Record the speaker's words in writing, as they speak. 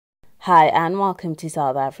Hi and welcome to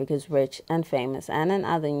South Africa's Rich and Famous. And in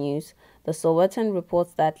other news, the Sowetan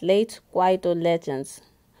reports that late Kwaito legends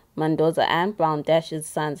Mandoza and Brown Dash's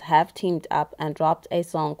sons have teamed up and dropped a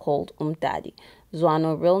song called Umdali.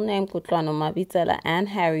 Zwano, real name Kutlwano Mabitsela, and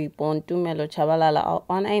Harry, born Tumelo Chabalala, are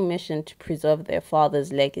on a mission to preserve their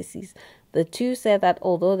father's legacies. The two said that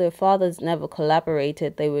although their fathers never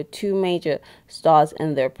collaborated, they were two major stars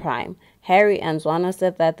in their prime. Harry and Zwano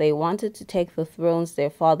said that they wanted to take the thrones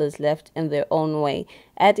their fathers left in their own way,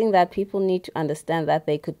 adding that people need to understand that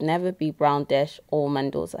they could never be Brown Dash or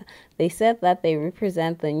Mandoza. They said that they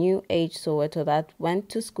represent the new age Soweto that went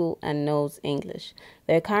to school and knows English.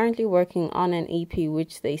 They're currently working on an EP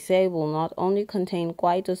which they say will not only contain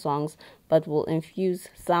Kwaito songs but will infuse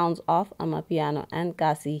sounds of Amapiano and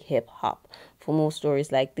Gasi hip-hop. For more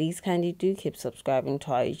stories like these, kindly do keep subscribing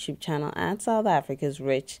to our YouTube channel and South Africa's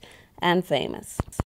Rich and Famous.